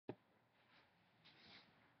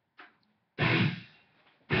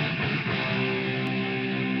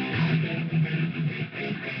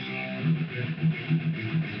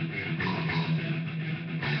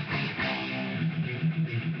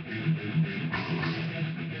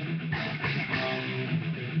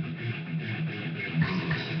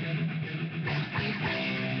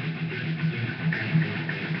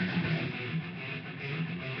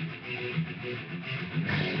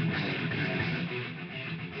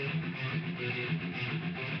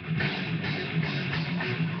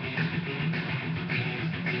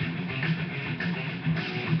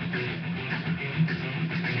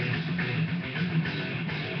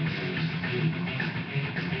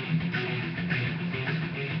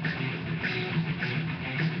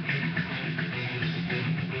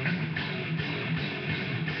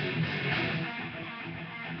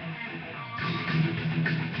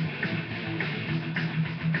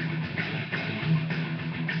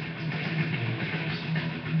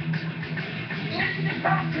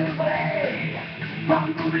back away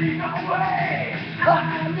from moving away.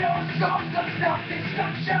 I am your source of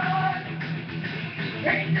self-destruction.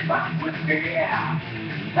 Ain't the box with fear.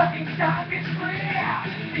 Nothing time is clear.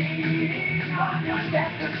 Feeding on your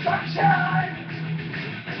self-destruction.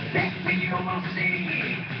 Think me you will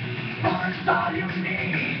see. First all you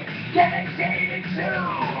need. Dedicated to.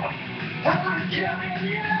 I'm killing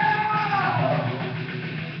you.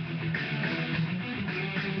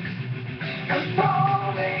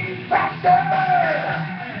 Controlling factor.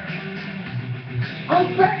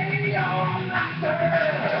 Obey your master.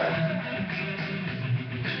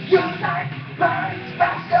 Your life burns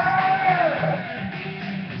faster.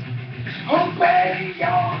 Obey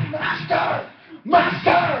your master.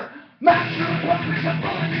 Master. Master purpose of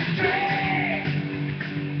pulling your string.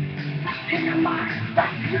 In your mind,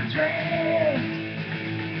 back to your dreams.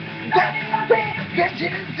 That is my way get you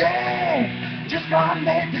today. Just gonna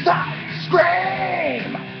make the time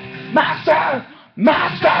scream. Master.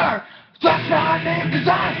 Master. That's my name, cause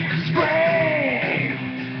I scream.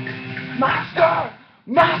 Master.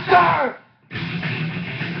 Master.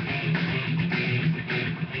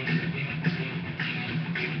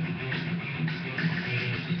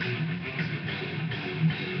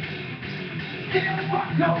 Didn't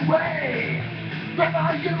walk away.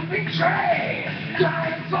 Never you betray.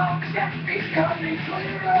 Giant songs get becoming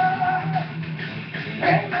clearer.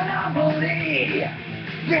 An anomaly.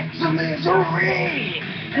 It's a misery.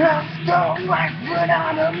 I don't like put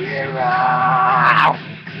on a mirror.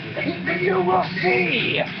 Maybe you will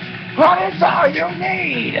see. What is all you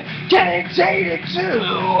need? Dedicated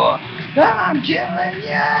to. I'm killing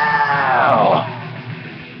you.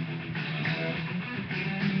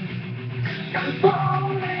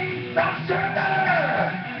 Controlling master.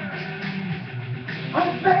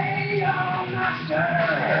 Obey your master.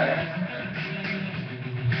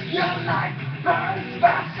 Your life burns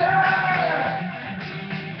faster.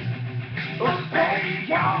 Obey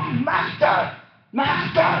your master.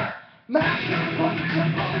 Master. Master,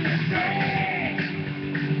 control your strength.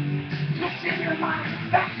 Just in your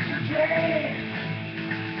mind, back to your dreams.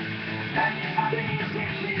 And you know these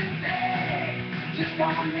things today. Just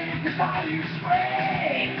don't live without you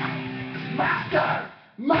scream. Master,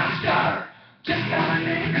 master, just don't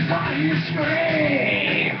live without you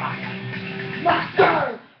scream.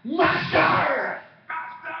 Master, master,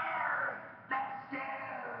 master, master.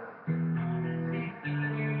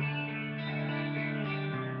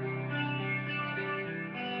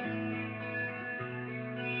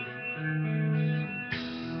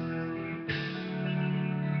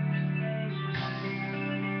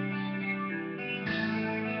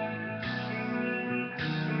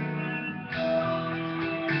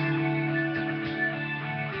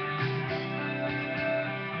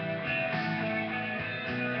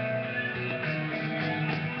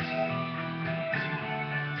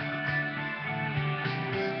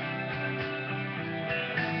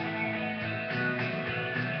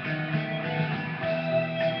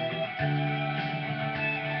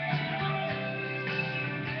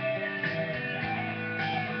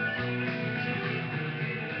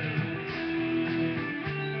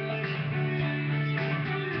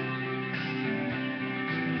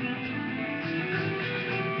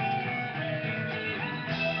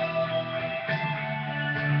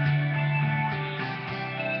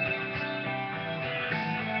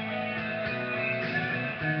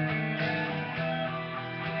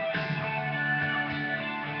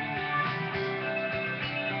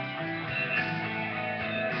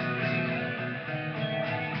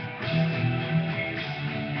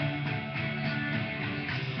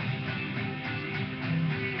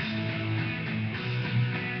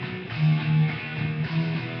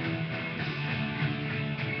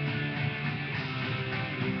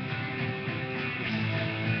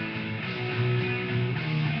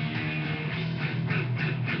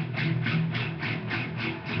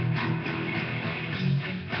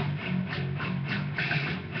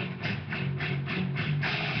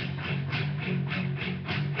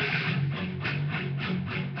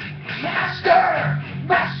 Master,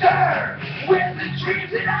 master, we're the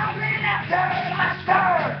dreams that I've been after.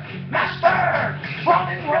 Master, master,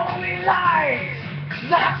 running rolling lies.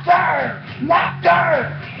 Laughter,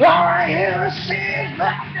 laughter, all I hear is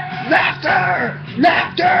laughter,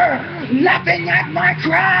 laughter, laughing at my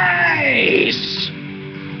cries.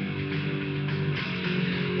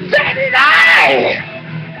 That is I!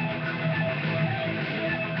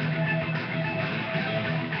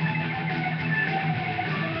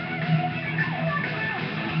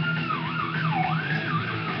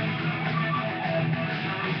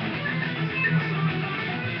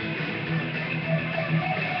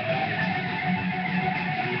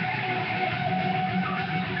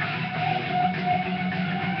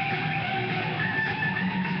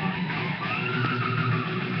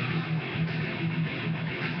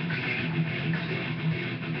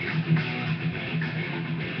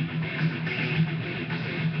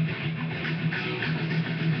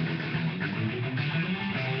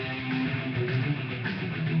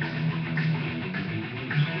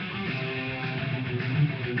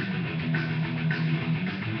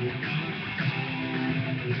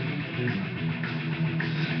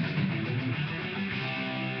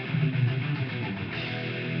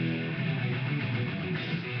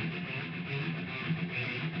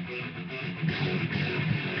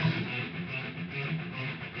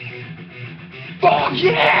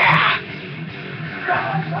 yeah!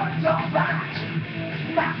 Guns on that,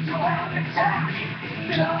 not to have attack,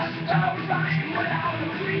 just a right without a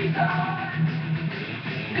reason.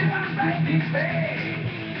 You're making me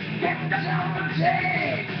get the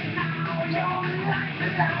day. Now your life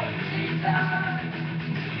without a season.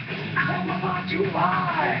 I will want you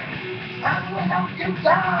high, I will help you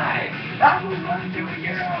die, I will run to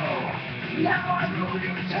you, now I rule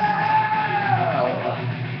you too.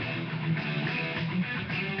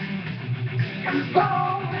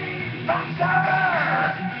 Controlling master,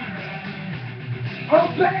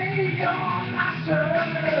 obey your master.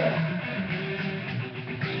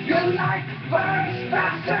 Your life burns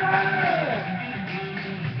faster.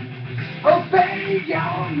 Obey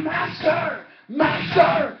your master,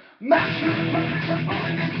 master, master. Principle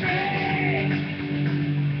in the dream.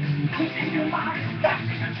 In your mind, that's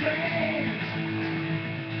your dream.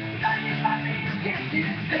 Anybody you can't see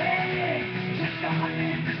the thing. Just going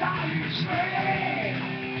inside you scream.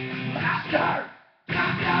 Master,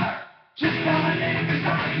 master. Just going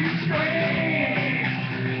inside you scream.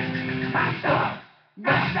 Master,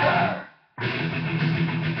 master.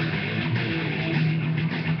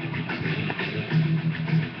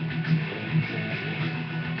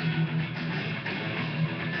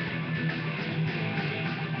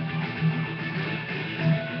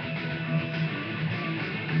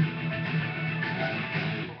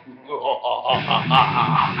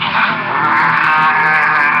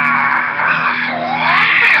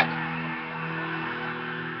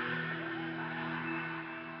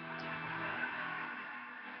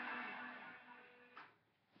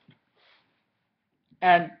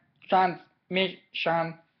 And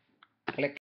transmission